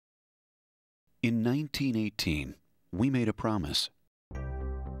In 1918, we made a promise,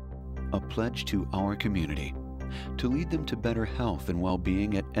 a pledge to our community, to lead them to better health and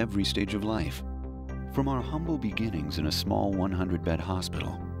well-being at every stage of life. From our humble beginnings in a small 100-bed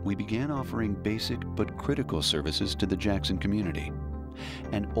hospital, we began offering basic but critical services to the Jackson community.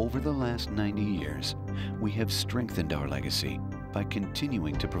 And over the last 90 years, we have strengthened our legacy by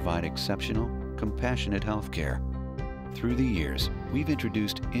continuing to provide exceptional, compassionate health care. Through the years, we've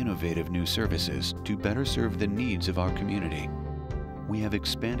introduced innovative new services to better serve the needs of our community. We have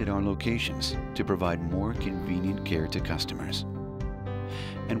expanded our locations to provide more convenient care to customers.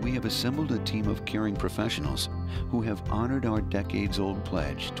 And we have assembled a team of caring professionals who have honored our decades-old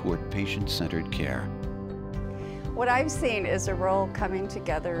pledge toward patient-centered care. What I've seen is a role coming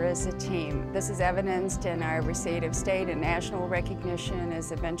together as a team. This is evidenced in our receipt of state and national recognition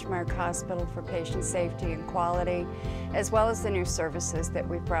as a benchmark hospital for patient safety and quality, as well as the new services that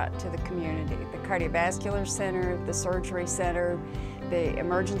we've brought to the community. The cardiovascular center, the surgery center, the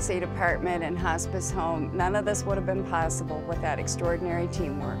emergency department and hospice home. None of this would have been possible without extraordinary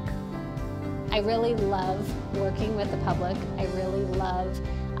teamwork. I really love working with the public. I really love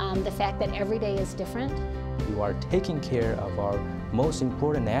the fact that every day is different. You are taking care of our most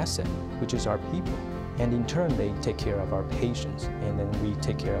important asset, which is our people. And in turn, they take care of our patients, and then we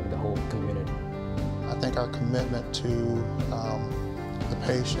take care of the whole community. I think our commitment to the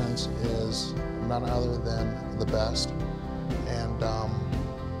patients is none other than the best. And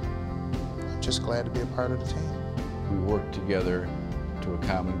I'm just glad to be a part of the team. We work together to a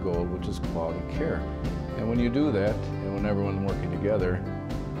common goal, which is quality care. And when you do that, and when everyone's working together,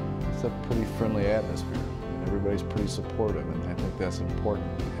 it's a pretty friendly atmosphere. Everybody's pretty supportive, and I think that's important,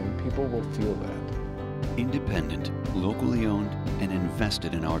 and people will feel that. Independent, locally owned, and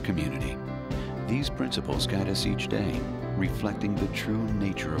invested in our community. These principles guide us each day, reflecting the true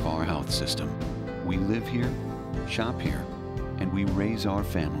nature of our health system. We live here, shop here, and we raise our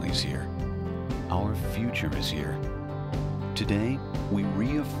families here. Our future is here. Today, we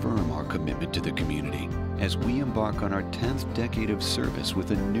reaffirm our commitment to the community as we embark on our 10th decade of service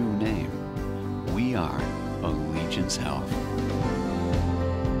with a new name. We are Allegiance Health.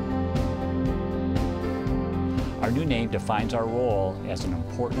 Our new name defines our role as an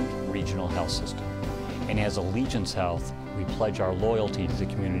important regional health system. And as Allegiance Health, we pledge our loyalty to the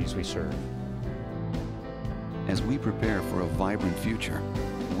communities we serve. As we prepare for a vibrant future,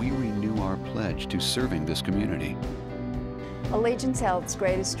 we renew our pledge to serving this community. Allegiance Health's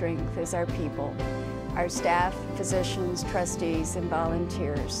greatest strength is our people, our staff, physicians, trustees, and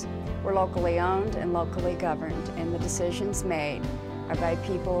volunteers. We're locally owned and locally governed, and the decisions made are by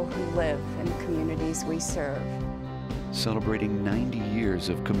people who live in the communities we serve. Celebrating 90 years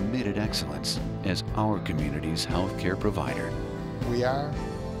of committed excellence as our community's healthcare provider. We are.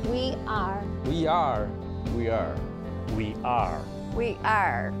 We are. We are. We are. We are. We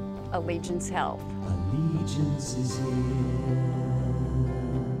are Allegiance Health. Allegiance is here.